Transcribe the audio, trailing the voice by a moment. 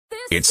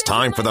It's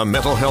time for the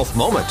Mental Health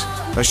Moment,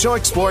 a show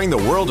exploring the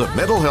world of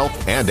mental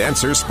health and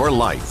answers for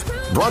life.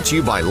 Brought to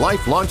you by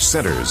Life Launch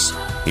Centers.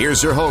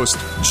 Here's your host,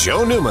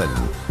 Joe Newman.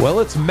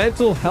 Well, it's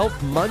Mental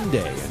Health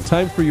Monday, and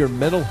time for your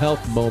Mental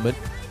Health Moment.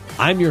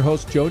 I'm your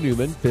host, Joe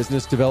Newman,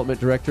 Business Development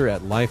Director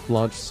at Life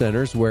Launch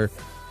Centers, where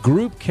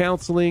group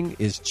counseling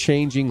is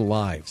changing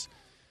lives.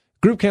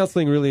 Group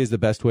counseling really is the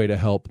best way to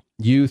help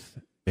youth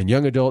and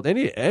young adult and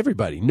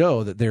everybody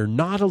know that they're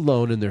not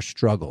alone in their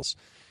struggles,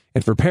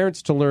 and for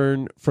parents to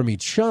learn from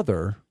each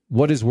other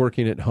what is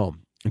working at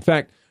home. In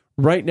fact,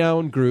 right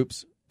now in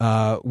groups,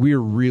 we're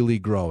really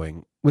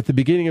growing. With the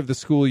beginning of the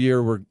school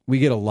year, we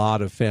get a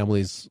lot of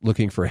families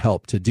looking for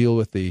help to deal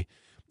with the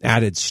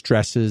added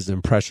stresses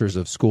and pressures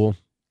of school.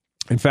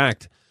 In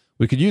fact,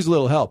 we could use a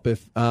little help.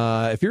 If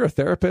you're a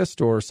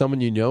therapist or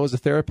someone you know is a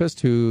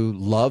therapist who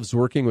loves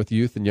working with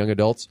youth and young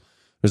adults,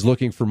 is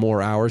looking for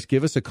more hours,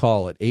 give us a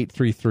call at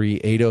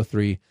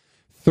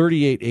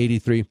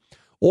 833-803-3883.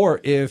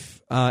 Or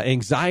if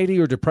anxiety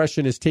or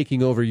depression is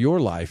taking over your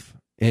life,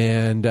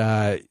 and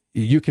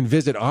you can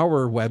visit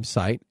our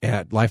website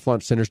at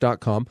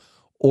lifelaunchcenters.com,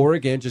 or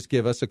again, just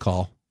give us a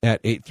call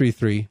at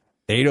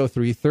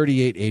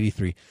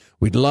 833-803-3883.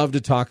 We'd love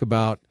to talk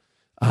about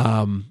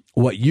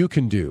what you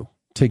can do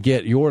to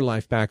get your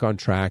life back on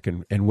track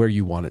and where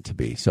you want it to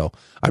be. So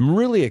I'm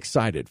really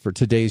excited for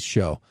today's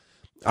show.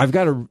 I've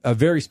got a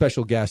very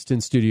special guest in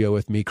studio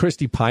with me.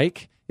 Christy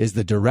Pike is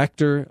the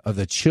director of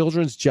the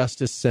Children's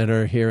Justice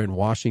Center here in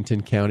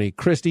Washington County.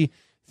 Christy,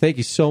 thank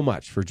you so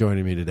much for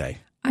joining me today.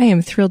 I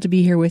am thrilled to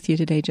be here with you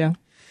today, Joe.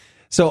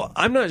 So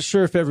I'm not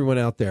sure if everyone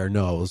out there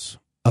knows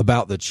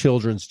about the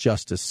Children's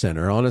Justice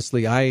Center.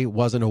 Honestly, I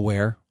wasn't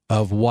aware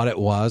of what it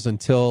was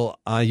until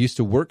I used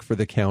to work for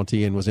the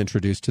county and was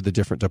introduced to the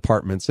different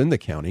departments in the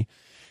county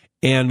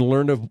and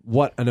learned of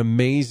what an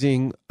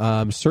amazing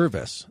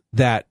service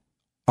that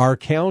our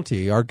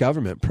county, our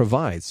government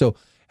provides. So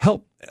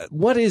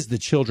what is the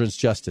Children's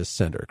Justice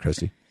Center,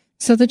 Christy?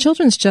 So the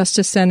Children's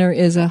Justice Center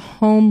is a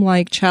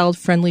home-like,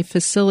 child-friendly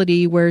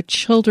facility where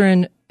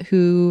children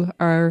who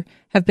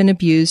have been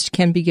abused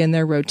can begin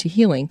their road to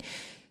healing.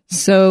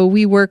 So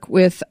we work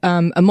with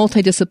a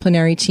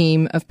multidisciplinary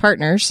team of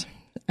partners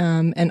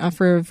and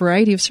offer a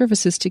variety of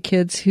services to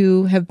kids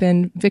who have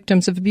been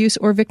victims of abuse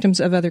or victims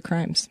of other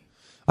crimes.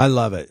 I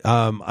love it.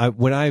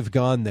 When I've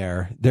gone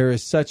there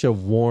is such a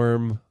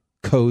warm,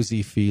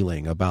 cozy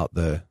feeling about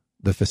the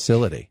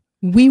facility.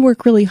 We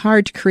work really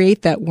hard to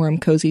create that warm,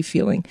 cozy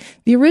feeling.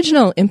 The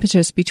original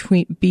impetus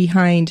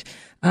behind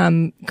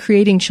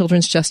creating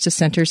children's justice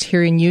centers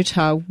here in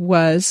Utah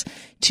was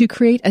to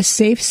create a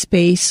safe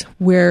space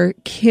where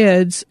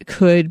kids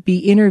could be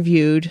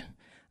interviewed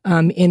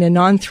in a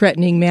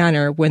non-threatening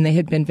manner when they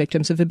had been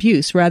victims of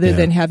abuse, rather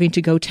than having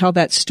to go tell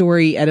that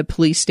story at a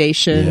police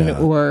station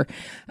or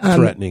a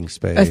threatening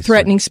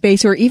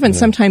space, or even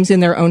sometimes in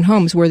their own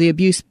homes where the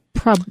abuse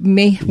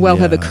may well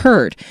have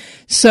occurred.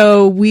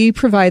 So we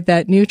provide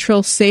that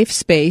neutral, safe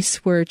space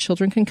where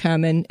children can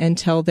come and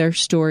tell their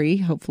story,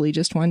 hopefully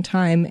just one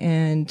time,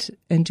 and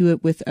do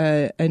it with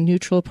a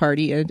neutral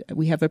party. And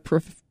we have a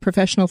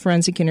professional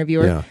forensic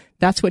interviewer. Yeah.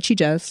 That's what she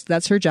does.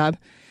 That's her job.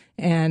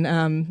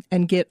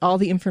 And get all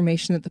the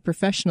information that the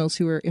professionals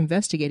who are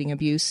investigating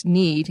abuse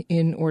need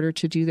in order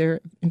to do their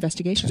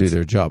investigations. To do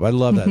their job. I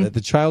love that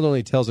the child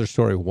only tells their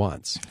story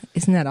once.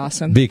 Isn't that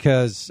awesome?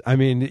 Because, I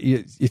mean,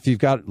 if you've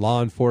got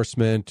law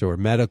enforcement or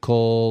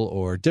medical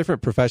or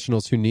different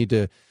professionals who need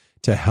to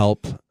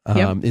help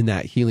in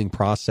that healing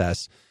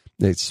process,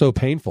 it's so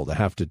painful to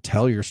have to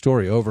tell your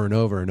story over and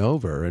over and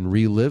over and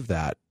relive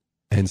that.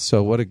 And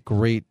so what a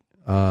great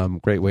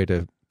way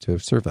to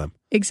serve them.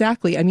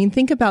 Exactly. I mean,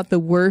 think about the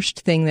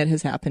worst thing that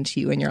has happened to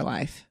you in your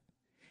life.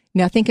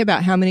 Now think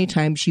about how many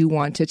times you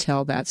want to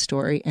tell that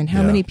story and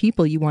how many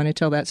people you want to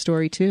tell that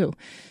story to.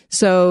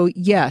 So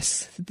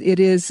yes, it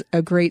is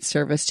a great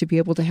service to be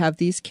able to have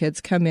these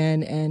kids come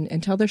in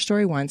and tell their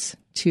story once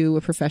to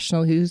a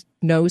professional who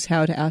knows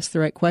how to ask the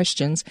right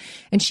questions.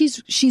 And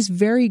she's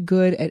very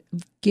good at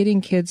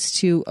getting kids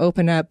to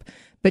open up,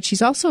 but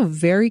she's also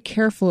very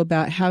careful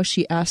about how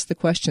she asks the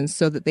questions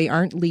so that they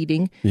aren't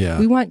leading. Yeah.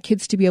 We want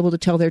kids to be able to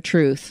tell their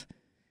truth.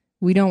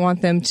 We don't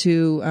want them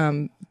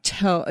to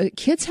tell.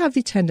 Kids have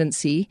the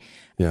tendency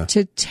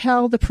to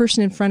tell the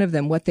person in front of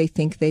them what they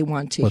think they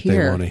want to hear.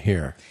 What they want to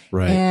hear,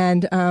 right.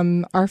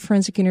 And our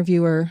forensic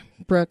interviewer,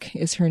 Brooke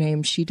is her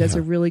name, she does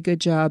a really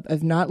good job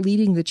of not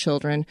leading the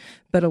children,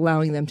 but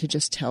allowing them to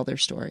just tell their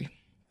story.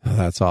 Oh,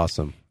 that's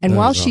awesome. And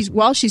while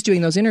she's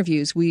doing those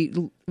interviews, we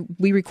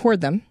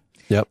record them.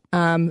 Yep.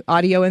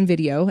 Audio and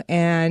video,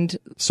 and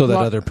so that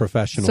other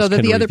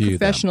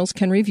professionals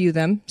can review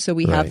them. So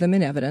we have them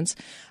in evidence.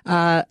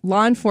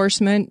 Law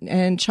enforcement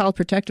and child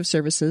protective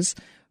services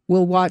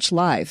will watch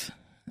live,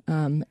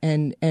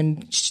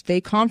 and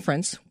they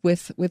conference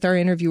with our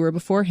interviewer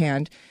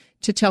beforehand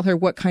to tell her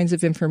what kinds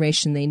of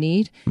information they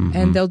need,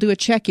 and they'll do a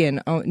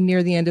check-in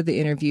near the end of the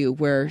interview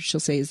where she'll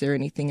say, "Is there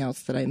anything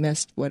else that I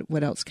missed?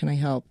 What else can I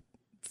help?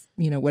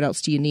 What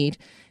else do you need?"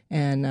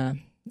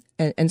 And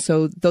And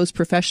so those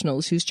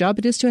professionals whose job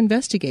it is to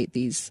investigate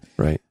these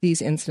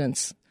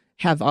incidents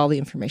have all the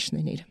information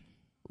they need.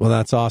 Well,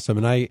 that's awesome.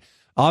 And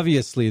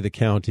obviously the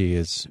county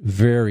is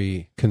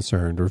very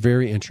concerned or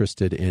very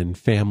interested in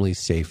family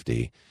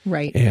safety,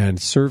 right,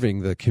 and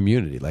serving the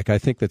community. Like, I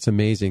think that's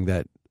amazing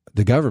that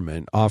the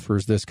government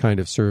offers this kind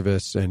of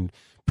service and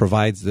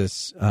provides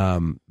this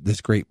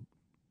this great,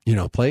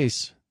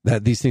 place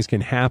that these things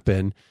can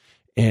happen.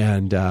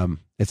 And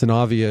it's an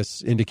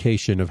obvious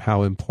indication of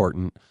how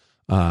important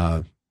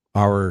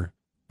our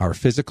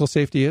physical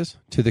safety is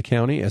to the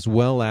county, as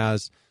well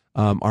as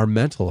our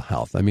mental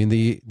health. I mean,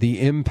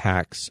 the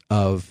impacts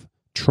of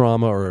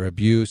trauma or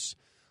abuse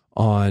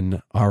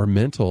on our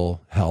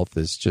mental health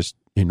is just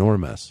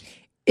enormous.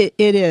 It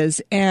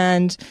is.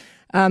 And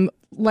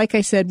like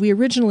I said, we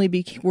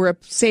originally were a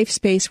safe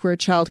space where a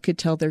child could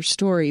tell their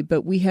story,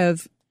 but we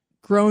have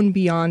grown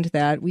beyond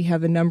that. We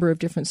have a number of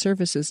different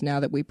services now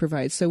that we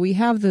provide. So we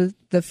have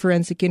the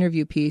forensic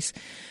interview piece,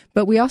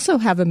 but we also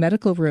have a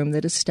medical room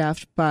that is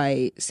staffed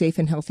by safe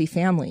and healthy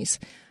families.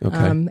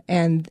 Okay.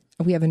 And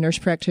we have a nurse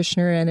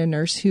practitioner and a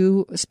nurse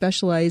who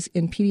specialize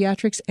in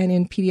pediatrics and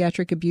in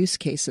pediatric abuse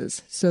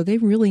cases. So they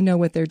really know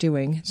what they're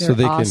doing.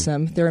 They're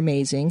awesome. They're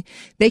amazing.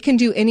 They can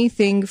do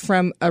anything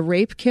from a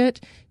rape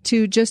kit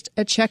to just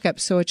a checkup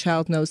so a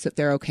child knows that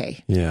they're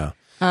okay. Yeah.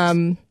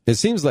 It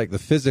seems like the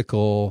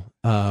physical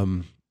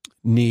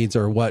needs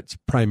are what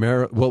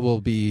will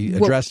be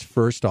addressed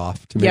first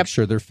off to make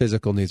sure their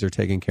physical needs are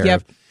taken care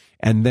of.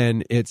 And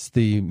then it's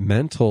the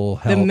mental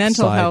health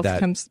side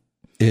that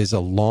is a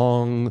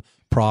long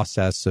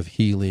process of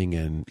healing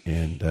and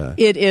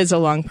it is a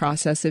long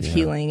process of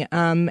healing.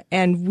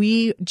 And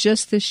we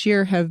just this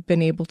year have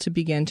been able to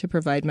begin to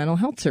provide mental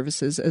health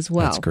services as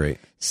well. That's great.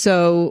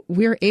 So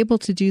we're able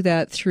to do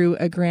that through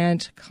a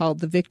grant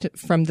called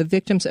from the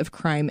Victims of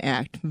Crime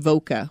Act,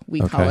 VOCA,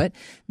 we call it.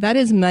 That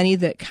is money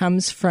that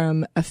comes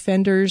from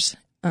offenders,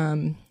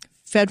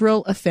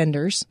 federal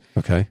offenders.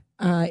 Okay.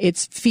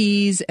 It's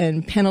fees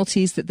and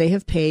penalties that they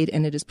have paid,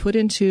 and it is put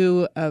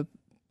into a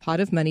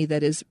pot of money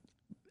that is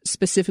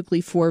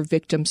specifically for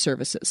victim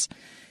services.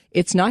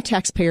 It's not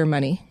taxpayer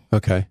money.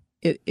 Okay.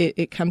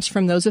 It comes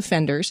from those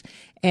offenders,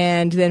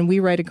 and then we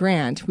write a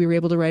grant. We were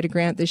able to write a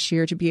grant this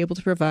year to be able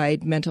to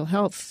provide mental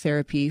health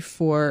therapy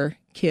for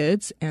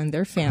kids and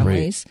their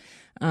families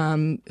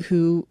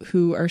who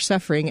are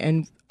suffering.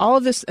 And all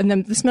of this, and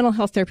then this mental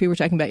health therapy we're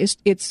talking about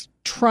it's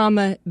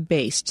trauma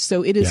based.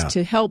 So it is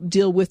to help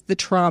deal with the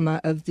trauma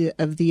of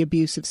the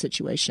abusive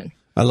situation.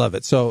 I love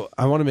it. So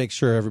I want to make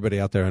sure everybody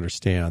out there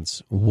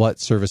understands what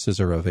services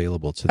are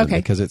available to them,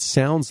 because it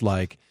sounds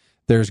like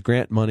there's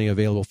grant money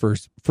available for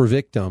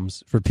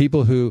victims, for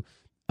people who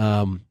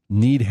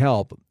need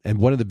help. And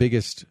one of the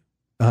biggest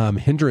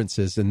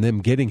hindrances in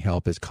them getting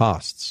help is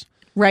costs.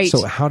 Right.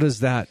 So how does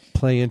that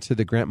play into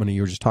the grant money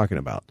you were just talking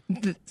about?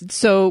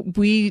 So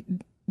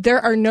there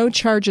are no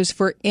charges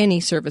for any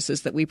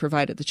services that we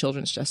provide at the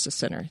Children's Justice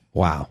Center.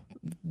 Wow.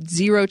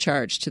 Zero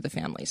charge to the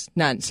families.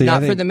 None. See,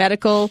 not for the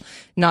medical,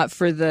 not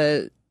for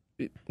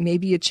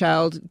maybe a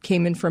child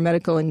came in for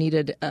medical and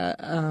needed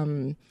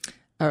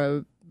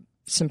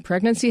some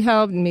pregnancy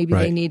help. Maybe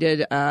they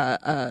needed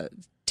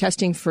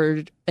testing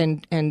for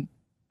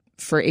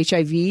for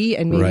HIV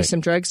and maybe some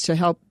drugs to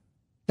help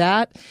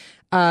that.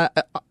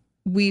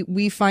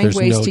 We find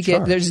ways to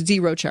get, there's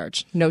zero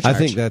charge, no charge. I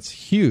think that's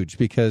huge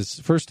because,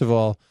 first of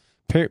all,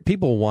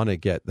 people want to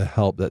get the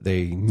help that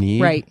they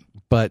need. Right.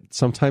 But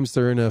sometimes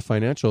they're in a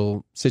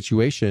financial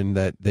situation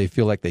that they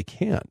feel like they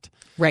can't.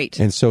 Right.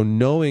 And so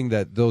knowing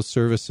that those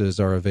services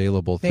are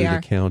available through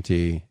the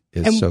county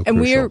is so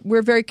crucial. And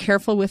we're very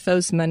careful with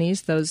those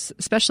monies,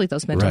 especially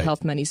those mental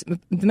health monies.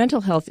 The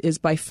mental health is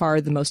by far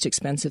the most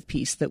expensive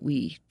piece that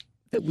we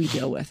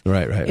deal with.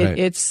 Right.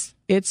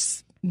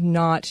 It's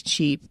not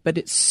cheap, but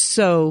it's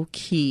so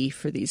key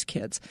for these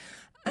kids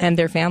and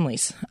their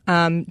families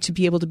to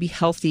be able to be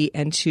healthy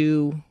and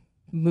to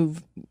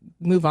move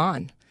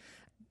on.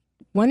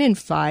 1 in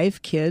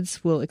 5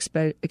 kids will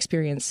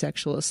experience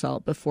sexual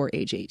assault before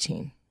age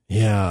 18.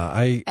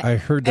 Yeah, I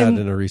heard that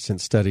in a recent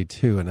study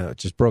too, and it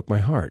just broke my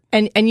heart.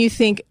 And you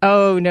think,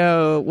 oh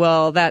no,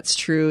 well that's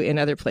true in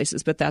other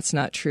places, but that's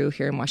not true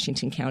here in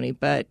Washington County.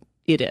 But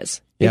it is.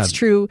 Yeah. It's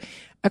true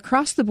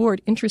across the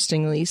board.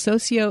 Interestingly,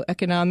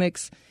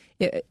 socioeconomics,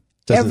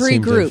 every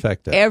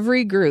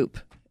group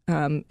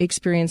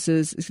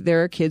experiences.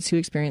 There are kids who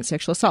experience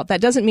sexual assault.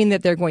 That doesn't mean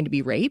that they're going to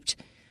be raped.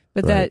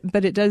 But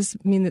it does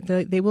mean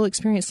that they will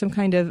experience some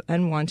kind of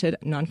unwanted,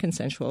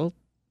 non-consensual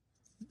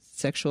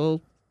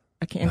sexual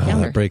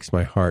encounter. That breaks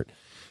my heart.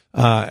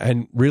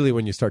 And really,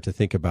 when you start to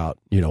think about,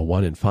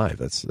 1 in 5,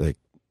 that's like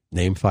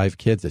name 5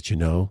 kids that you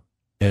know,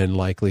 and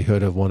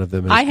likelihood of one of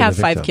them. I have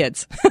 5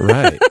 kids,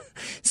 right?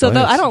 So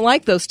I don't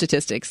like those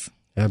statistics.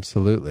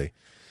 Absolutely.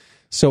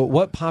 So,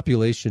 what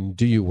population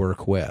do you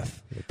work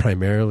with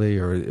primarily,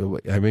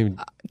 or I mean,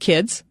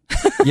 kids?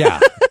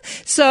 Yeah.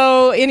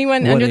 So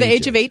anyone What under the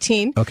age age of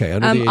 18. Okay,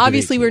 under the age of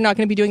obviously, 18. we're not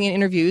going to be doing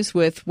interviews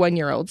with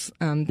 1-year-olds.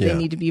 They Yeah.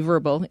 need to be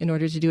verbal in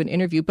order to do an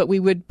interview, but we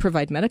would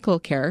provide medical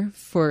care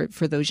for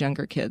those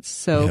younger kids.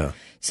 So Yeah.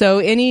 so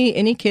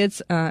any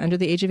kids under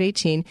the age of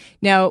 18.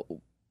 Now,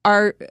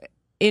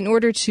 in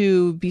order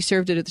to be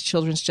served at the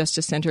Children's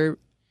Justice Center,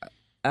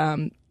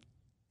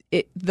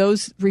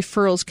 those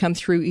referrals come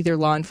through either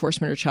law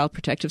enforcement or child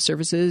protective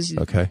services.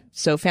 Okay.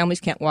 So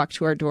families can't walk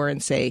to our door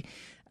and say,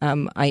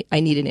 I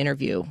need an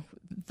interview.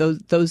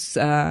 Those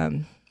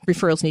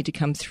referrals need to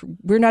come through.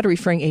 We're not a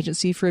referring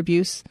agency for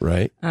abuse,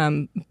 Right.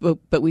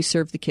 but we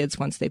serve the kids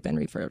once they've been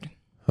referred.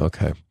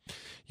 Okay.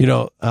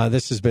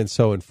 This has been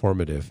so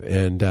informative,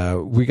 and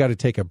we got to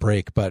take a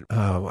break, but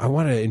I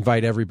want to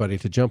invite everybody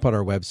to jump on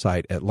our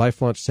website at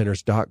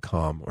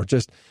lifelaunchcenters.com or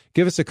just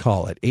give us a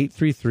call at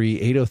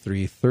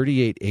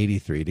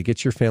 833-803-3883 to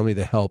get your family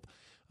the help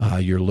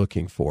you're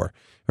looking for,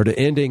 or to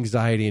end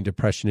anxiety and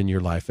depression in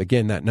your life.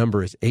 Again, that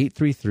number is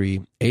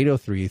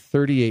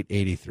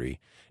 833-803-3883.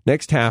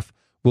 Next half,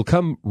 we'll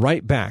come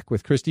right back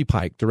with Christy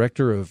Pike,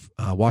 Director of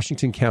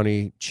Washington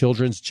County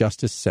Children's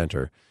Justice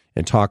Center,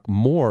 and talk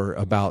more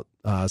about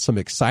some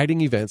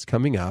exciting events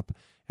coming up,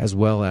 as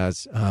well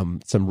as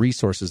some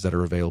resources that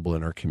are available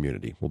in our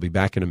community. We'll be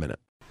back in a minute.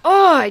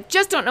 Oh, I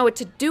just don't know what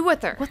to do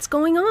with her. What's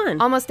going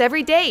on? Almost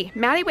every day,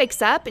 Maddie wakes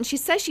up and she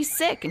says she's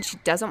sick and she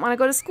doesn't want to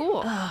go to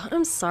school. Oh,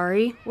 I'm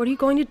sorry. What are you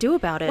going to do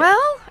about it?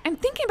 Well, I'm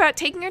thinking about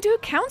taking her to a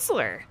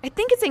counselor. I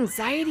think it's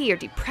anxiety or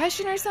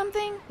depression or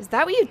something. Is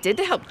that what you did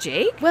to help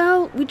Jake?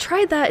 Well, we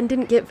tried that and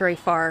didn't get very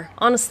far.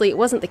 Honestly, it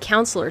wasn't the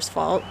counselor's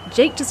fault.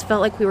 Jake just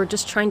felt like we were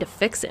just trying to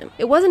fix him.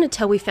 It wasn't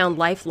until we found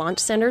Life Launch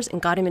Centers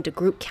and got him into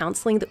group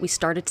counseling that we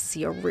started to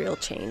see a real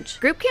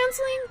change. Group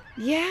counseling?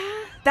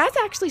 Yeah, that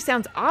actually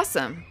sounds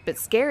awesome, but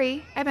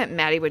scary. I bet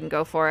Maddie wouldn't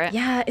go for it.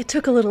 Yeah, it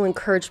took a little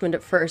encouragement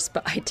at first,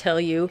 but I tell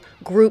you,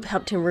 group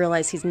helped him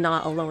realize he's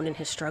not alone in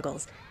his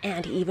struggles,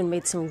 and he even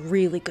made some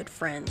really good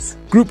friends.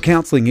 Group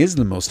counseling is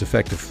the most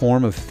effective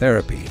form of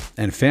therapy,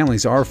 and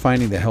families are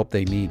finding the help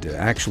they need to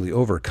actually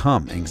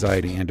overcome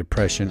anxiety and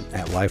depression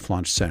at Life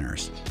Launch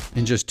Centers.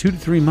 In just 2 to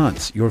 3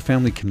 months, your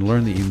family can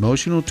learn the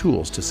emotional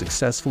tools to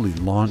successfully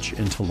launch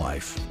into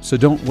life. So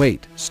don't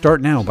wait. Start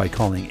now by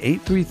calling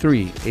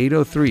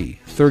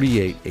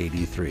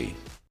 833-803-3883.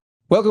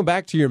 Welcome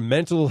back to your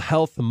mental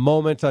health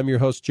moment. I'm your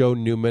host, Joe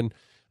Newman,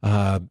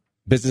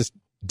 Business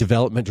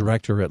Development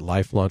Director at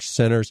Life Launch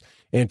Centers.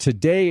 And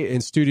today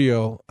in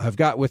studio, I've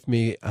got with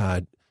me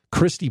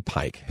Christy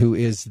Pike, who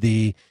is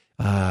the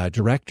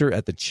director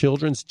at the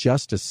Children's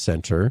Justice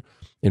Center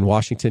in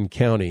Washington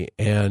County.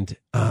 And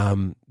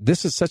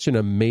this is such an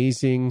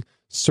amazing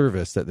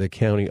service that the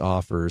county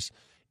offers.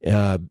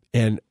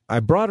 And I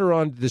brought her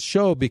on the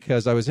show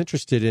because I was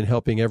interested in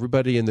helping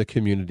everybody in the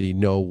community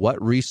know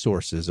what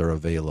resources are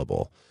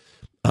available.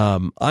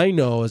 I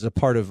know as a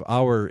part of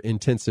our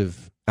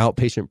intensive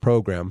outpatient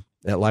program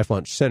at Life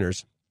Launch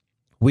Centers,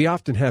 we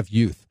often have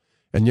youth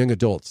and young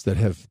adults that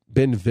have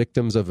been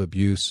victims of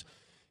abuse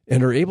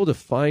and are able to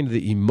find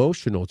the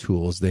emotional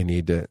tools they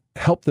need to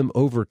help them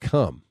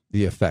overcome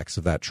the effects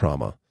of that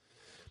trauma.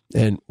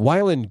 And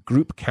while in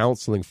group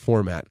counseling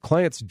format,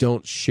 clients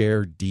don't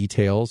share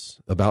details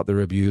about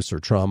their abuse or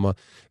trauma,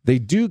 they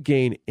do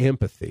gain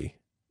empathy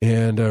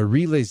and a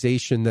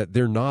realization that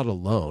they're not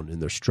alone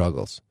in their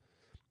struggles.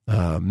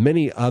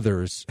 Many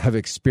others have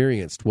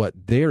experienced what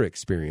they're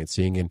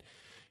experiencing,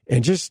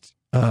 and just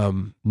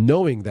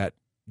knowing that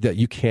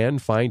you can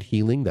find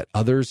healing, that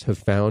others have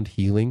found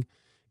healing,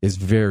 is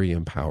very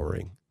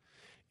empowering.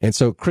 And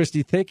so,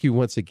 Christy, thank you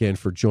once again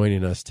for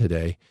joining us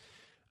today.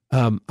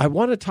 I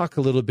want to talk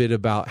a little bit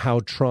about how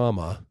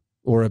trauma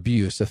or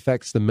abuse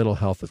affects the mental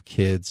health of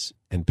kids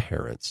and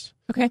parents.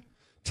 Okay.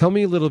 Tell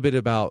me a little bit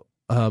about,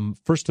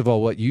 first of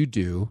all, what you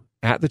do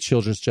at the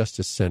Children's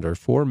Justice Center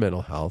for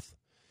mental health.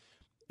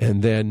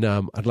 And then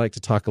I'd like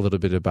to talk a little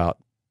bit about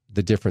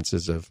the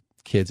differences of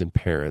kids and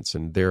parents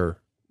and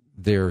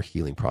their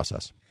healing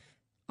process.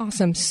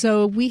 Awesome.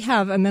 So we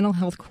have a mental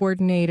health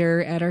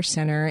coordinator at our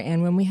center,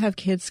 and when we have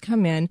kids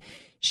come in,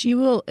 she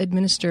will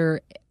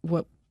administer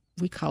what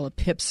we call a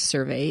PIPS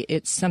survey.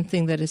 It's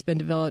something that has been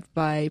developed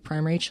by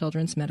Primary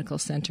Children's Medical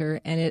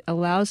Center, and it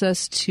allows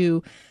us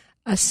to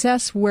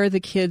assess where the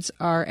kids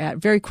are at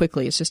very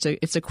quickly.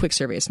 It's a quick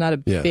survey. It's not a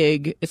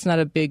big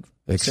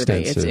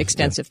survey. It's an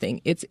extensive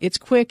thing. It's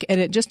quick,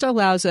 and it just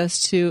allows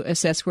us to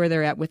assess where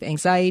they're at with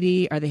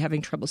anxiety. Are they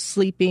having trouble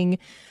sleeping?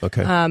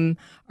 Okay.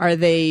 Are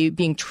they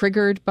being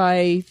triggered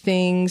by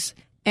things?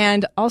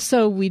 And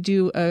also, we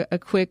do a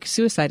quick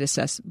suicide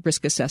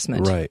risk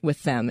assessment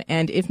with them.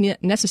 And if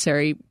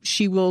necessary,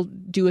 she will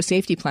do a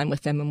safety plan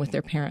with them and with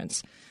their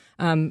parents.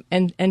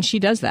 And she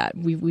does that.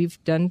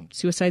 We've done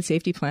suicide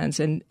safety plans,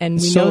 and we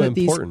so know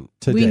that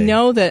we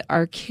know that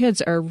our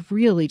kids are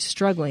really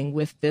struggling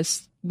with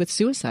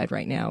suicide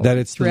right now. That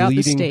it's throughout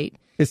the state.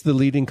 It's the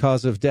leading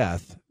cause of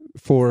death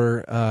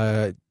for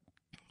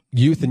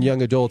youth and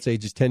young adults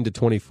ages 10 to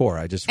 24.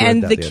 I just read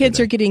and that the other kids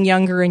day. are getting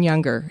younger and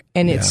younger,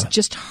 and it's Yeah.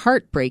 just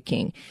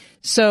heartbreaking.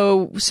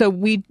 So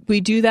we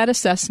do that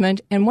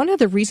assessment, and one of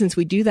the reasons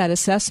we do that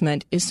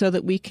assessment is so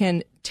that we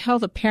can tell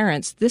the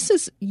parents,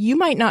 you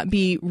might not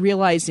be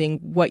realizing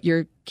what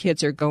your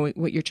child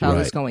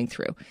Right. is going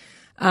through,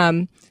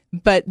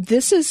 but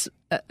this is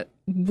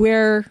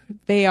where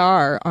they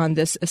are on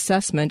this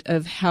assessment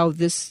of how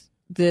this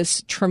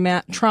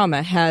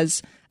trauma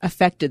has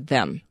affected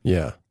them.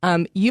 Yeah.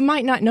 You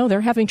might not know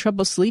they're having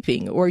trouble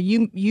sleeping, or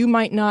you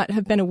might not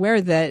have been aware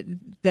that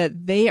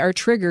they are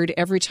triggered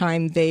every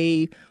time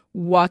they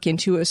walk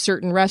into a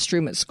certain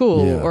restroom at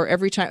school, Yeah. or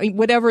every time,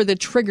 whatever the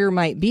trigger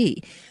might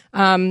be.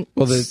 Well,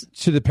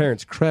 to the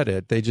parents'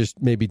 credit, they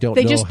just maybe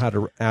don't know how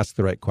to ask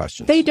the right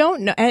questions. They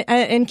don't know,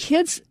 and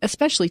kids,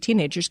 especially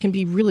teenagers, can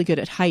be really good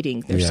at hiding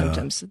their Yeah.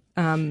 symptoms.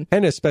 And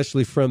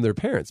especially from their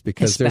parents,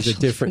 because there's a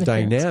Especially different from the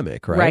parents.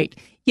 dynamic, right? Right.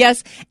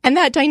 Yes, and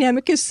that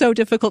dynamic is so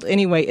difficult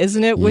anyway,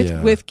 isn't it?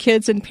 With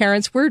kids and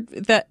parents,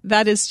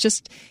 that is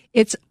just,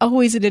 it's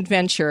always an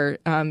adventure.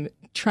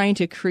 Trying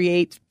to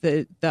create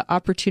the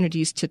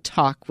opportunities to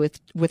talk with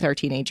our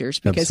teenagers,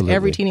 because Absolutely.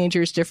 every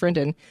teenager is different,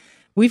 and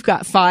we've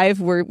got 5.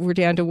 We're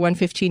down to one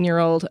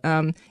 15-year-old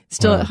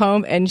still at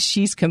home, and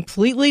she's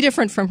completely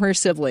different from her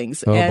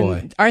siblings. Oh, and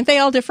boy. aren't they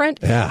all different?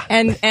 Yeah.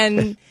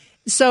 And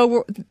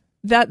so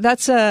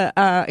that's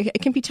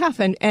it can be tough,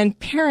 and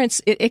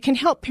parents, it can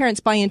help parents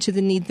buy into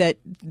the need that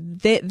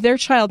their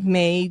child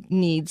may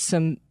need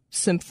some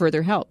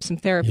further help, some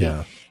therapy.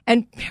 Yeah.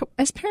 And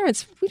as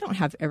parents, we don't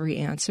have every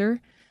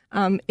answer.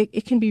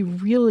 It can be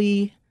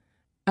really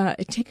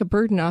take a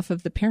burden off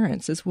of the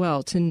parents as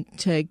well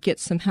to get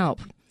some help.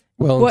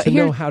 Well, to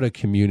know how to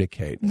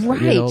communicate.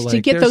 Right,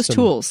 to get those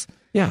tools.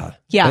 Yeah.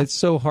 Yeah. It's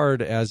so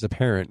hard as a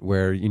parent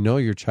where you know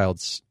your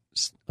child's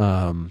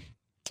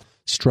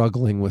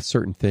struggling with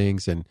certain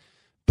things,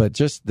 but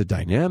just the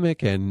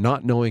dynamic and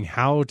not knowing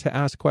how to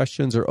ask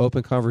questions or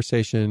open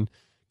conversation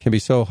can be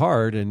so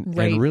hard. And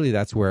really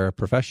that's where a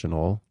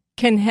professional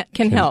can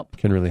help.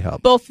 Can really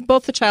help. Both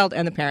the child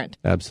and the parent.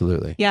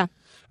 Absolutely. Yeah.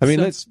 I mean,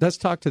 let's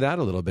talk to that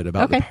a little bit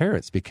about Okay. the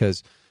parents,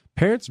 because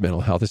parents'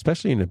 mental health,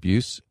 especially in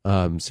abuse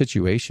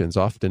situations,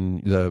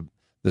 often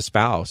the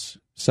spouse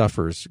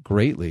suffers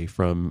greatly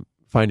from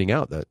finding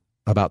out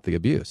about the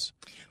abuse.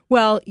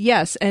 Well,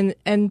 yes, and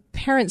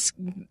parents,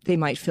 they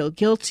might feel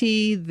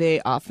guilty. They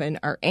often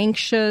are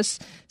anxious.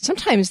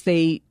 Sometimes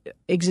they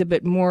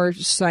exhibit more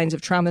signs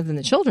of trauma than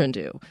the children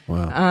do.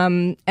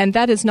 Wow. And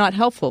that is not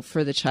helpful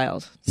for the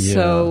child. Yeah.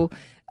 So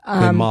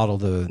They model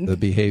the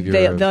behavior.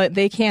 they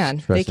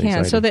can, stress and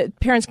anxiety. so that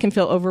parents can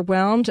feel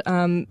overwhelmed.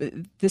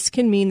 This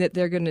can mean that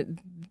they're going to,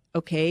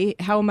 okay,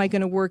 how am I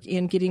going to work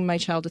in getting my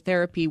child to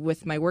therapy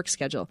with my work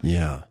schedule?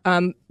 Yeah.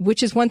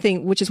 Which is one of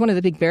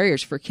the big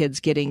barriers for kids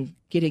getting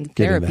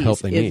therapy the help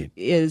they need.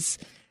 is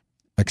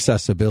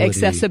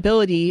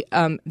Accessibility.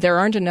 There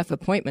aren't enough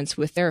appointments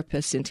with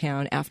therapists in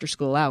town after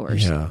school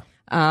hours. Yeah.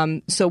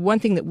 So one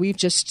thing that we've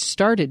just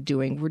started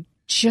doing, we're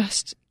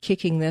just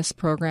kicking this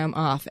program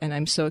off, and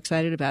I'm so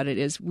excited about it,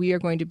 is we are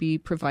going to be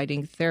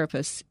providing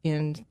therapists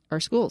in our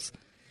schools.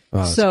 Oh,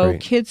 that's So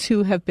great. kids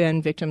who have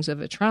been victims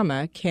of a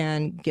trauma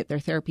can get their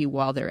therapy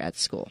while they're at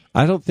school.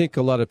 I don't think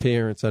a lot of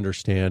parents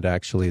understand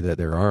actually that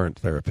there aren't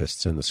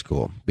therapists in the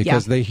school,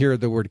 because they hear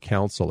the word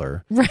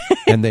counselor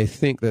and they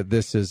think that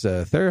this is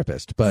a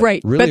therapist. But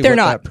Right, really but they're what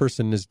not. that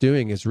person is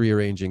doing is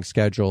rearranging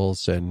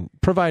schedules and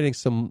providing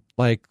some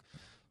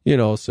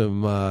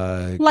some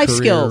Life career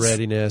skills.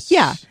 readiness,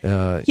 Yes.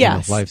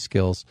 life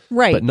skills,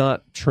 Right. but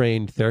not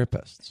trained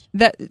therapists.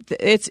 That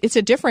it's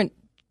a different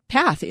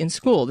path in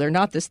school. They're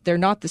not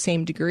the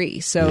same degree.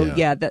 So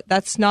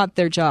that's not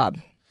their job.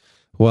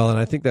 Well, and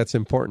I think that's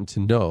important to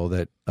know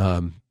that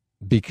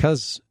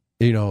because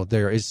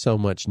there is so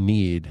much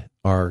need,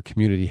 our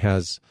community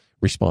has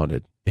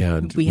responded,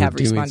 and We have we're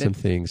doing responded. some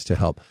things to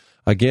help.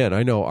 Again,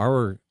 I know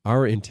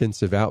our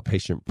intensive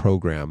outpatient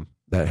program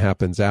that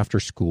happens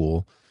after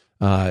school.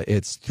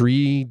 It's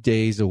 3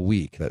 days a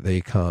week that they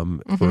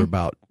come for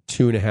about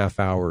 2.5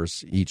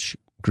 hours each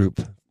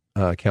group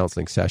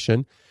counseling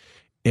session.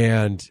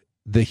 And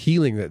the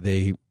healing that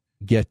they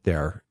get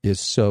there is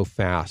so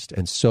fast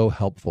and so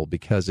helpful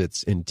because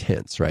it's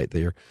intense, right?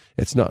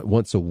 It's not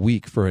once a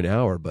week for an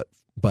hour, but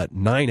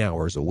 9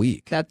 hours a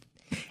week.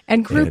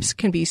 And groups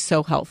can be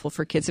so helpful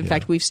for kids. In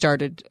fact, we've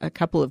started a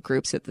couple of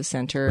groups at the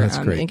center That's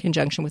great. in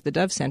conjunction with the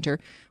Dove Center.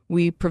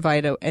 We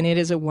provide and it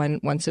is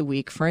once a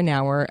week for an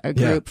hour, a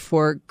group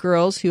for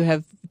girls who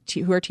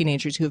are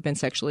teenagers who have been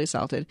sexually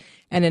assaulted,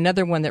 and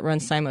another one that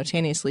runs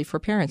simultaneously for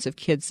parents of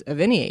kids of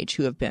any age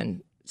who have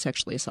been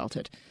sexually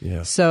assaulted.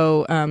 Yeah.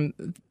 So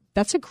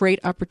that's a great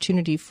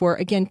opportunity for,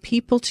 again,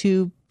 people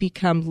to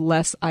become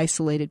less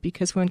isolated,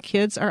 because when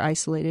kids are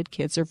isolated,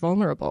 kids are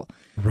vulnerable.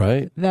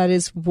 Right. That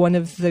is one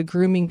of the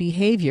grooming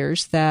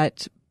behaviors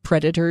that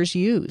predators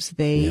use.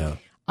 They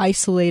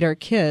isolate our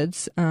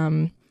kids,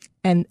 and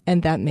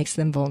that makes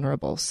them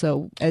vulnerable.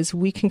 So as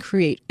we can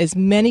create as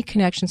many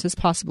connections as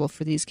possible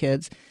for these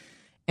kids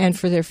and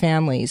for their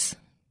families,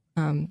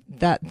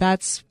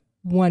 that's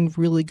one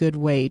really good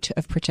way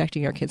of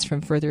protecting our kids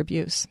from further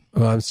abuse.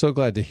 Well, I'm so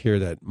glad to hear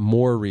that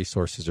more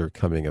resources are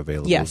coming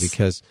available. Yes.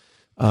 Because,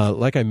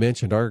 like I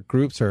mentioned, our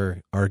groups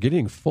are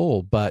getting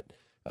full, but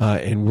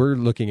and we're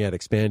looking at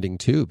expanding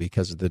too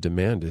because the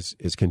demand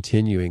is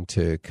continuing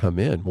to come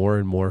in. More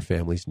and more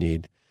families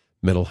need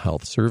mental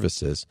health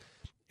services.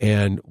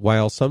 And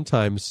while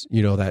sometimes,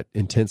 that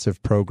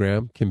intensive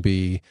program can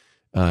be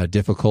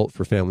difficult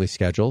for family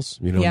schedules,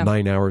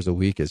 9 hours a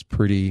week is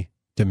pretty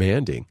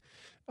demanding.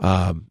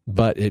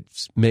 But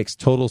it makes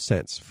total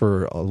sense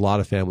for a lot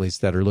of families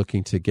that are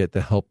looking to get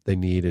the help they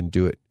need and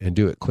do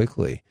it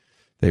quickly.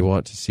 They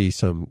want to see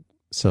some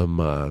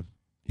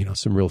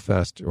real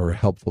fast or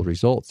helpful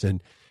results.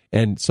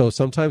 And so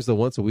sometimes the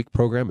once a week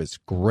program is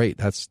great.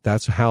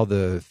 That's how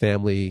the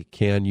family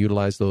can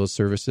utilize those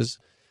services.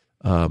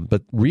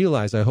 But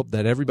I hope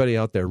that everybody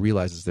out there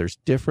realizes there's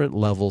different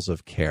levels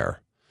of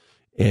care.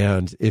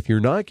 And if you're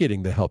not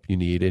getting the help you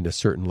need in a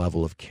certain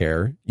level of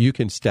care, you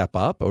can step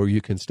up or you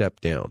can step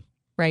down.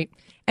 Right.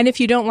 And if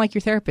you don't like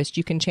your therapist,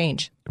 you can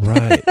change.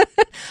 Right.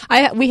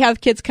 We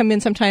have kids come in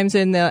sometimes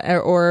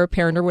or a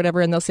parent or whatever,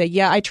 and they'll say,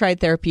 yeah, I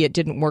tried therapy. It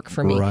didn't work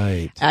for me.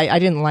 Right. I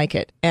didn't like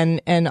it. And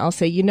I'll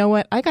say, you know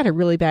what? I got a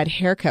really bad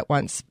haircut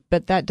once,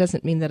 but that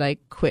doesn't mean that I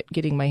quit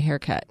getting my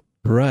haircut.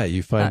 Right.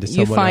 You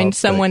find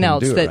someone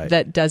else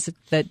that does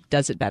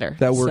it better.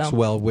 That works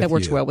well with you. That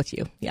works well with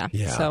you. Yeah.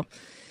 So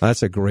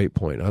that's a great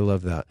point. I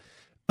love that.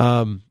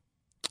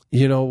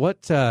 You know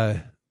what?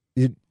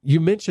 You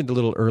mentioned a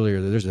little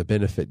earlier that there's a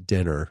benefit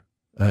dinner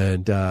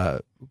and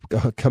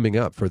coming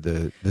up for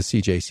the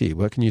CJC.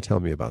 What can you tell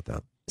me about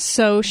that?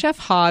 So Chef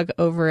Hogg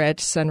over at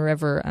Sun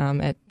River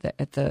at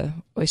the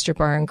Oyster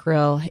Bar and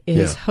Grill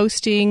is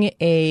hosting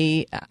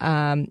a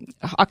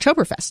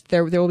Oktoberfest.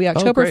 There will be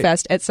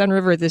Oktoberfest at Sun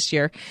River this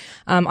year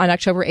on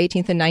October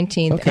 18th and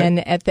 19th. Okay.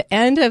 And at the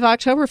end of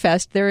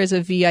Oktoberfest, there is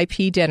a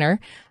VIP dinner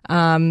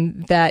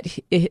that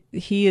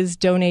he is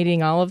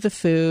donating all of the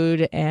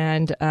food,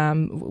 and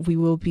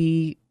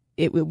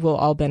it will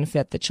all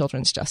benefit the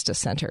Children's Justice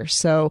Center.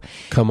 So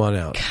come on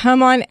out.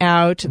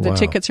 The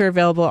tickets are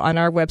available on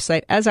our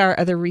website, as are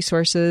other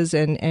resources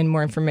and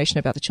more information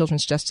about the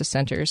Children's Justice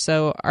Center.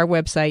 So our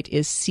website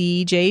is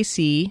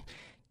cjcwc.com,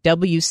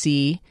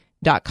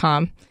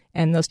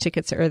 and those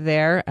tickets are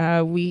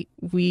there.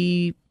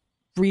 We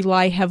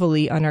rely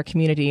heavily on our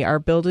community. Our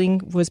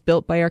building was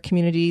built by our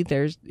community.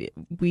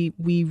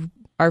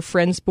 Our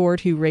Friends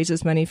Board, who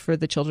raises money for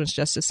the Children's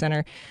Justice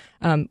Center,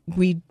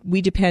 we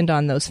depend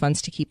on those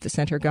funds to keep the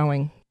center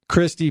going.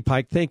 Christy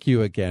Pike, thank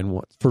you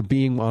again for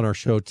being on our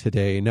show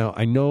today. Now,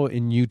 I know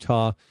in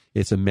Utah,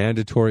 it's a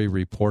mandatory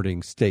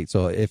reporting state.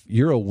 So if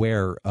you're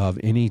aware of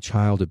any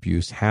child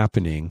abuse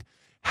happening,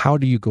 how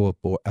do you go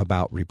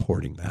about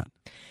reporting that?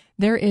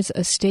 There is a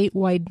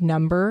statewide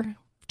number,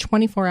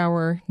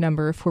 24-hour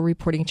number for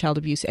reporting child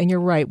abuse. And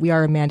you're right, we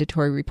are a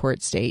mandatory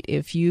report state.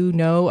 If you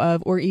know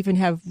of or even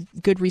have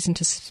good reason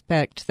to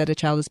suspect that a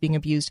child is being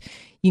abused,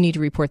 you need to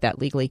report that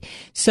legally.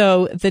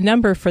 So the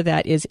number for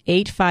that is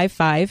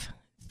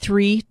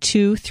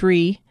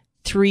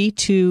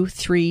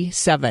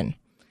 855-323-3237.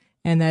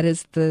 And that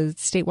is the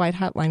statewide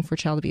hotline for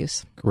child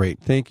abuse. Great.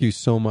 Thank you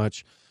so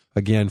much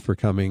again for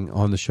coming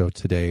on the show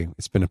today.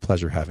 It's been a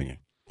pleasure having you.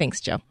 Thanks,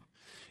 Joe.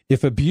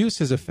 If abuse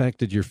has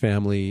affected your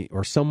family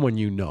or someone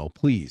you know,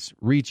 please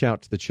reach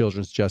out to the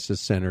Children's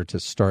Justice Center to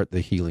start the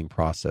healing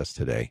process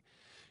today.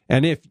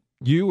 And if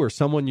you or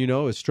someone you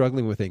know is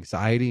struggling with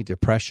anxiety,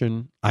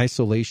 depression,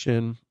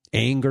 isolation,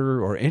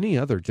 anger, or any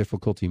other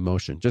difficult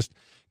emotion, just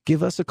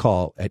give us a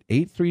call at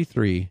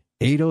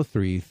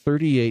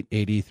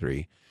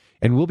 833-803-3883,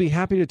 and we'll be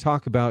happy to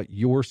talk about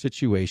your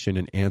situation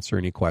and answer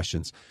any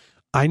questions.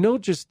 I know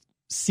just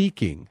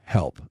seeking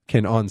help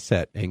can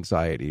onset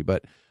anxiety,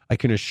 but I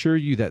can assure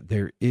you that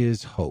there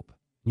is hope.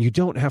 You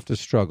don't have to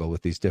struggle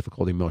with these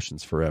difficult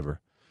emotions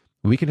forever.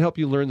 We can help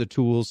you learn the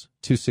tools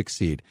to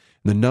succeed.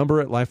 The number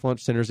at Life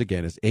Launch Centers,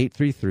 again, is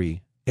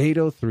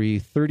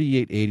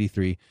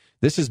 833-803-3883.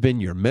 This has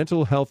been your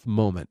Mental Health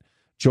Moment.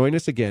 Join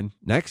us again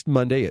next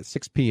Monday at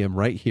 6 p.m.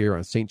 right here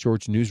on St.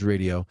 George News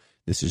Radio.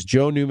 This is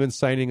Joe Newman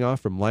signing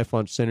off from Life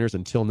Launch Centers.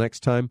 Until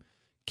next time,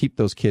 keep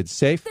those kids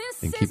safe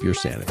and keep your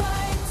sanity.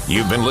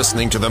 You've been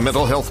listening to the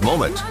Mental Health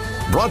Moment,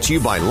 brought to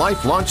you by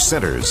Life Launch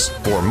Centers.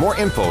 For more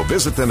info,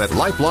 visit them at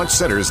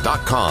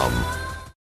lifelaunchcenters.com.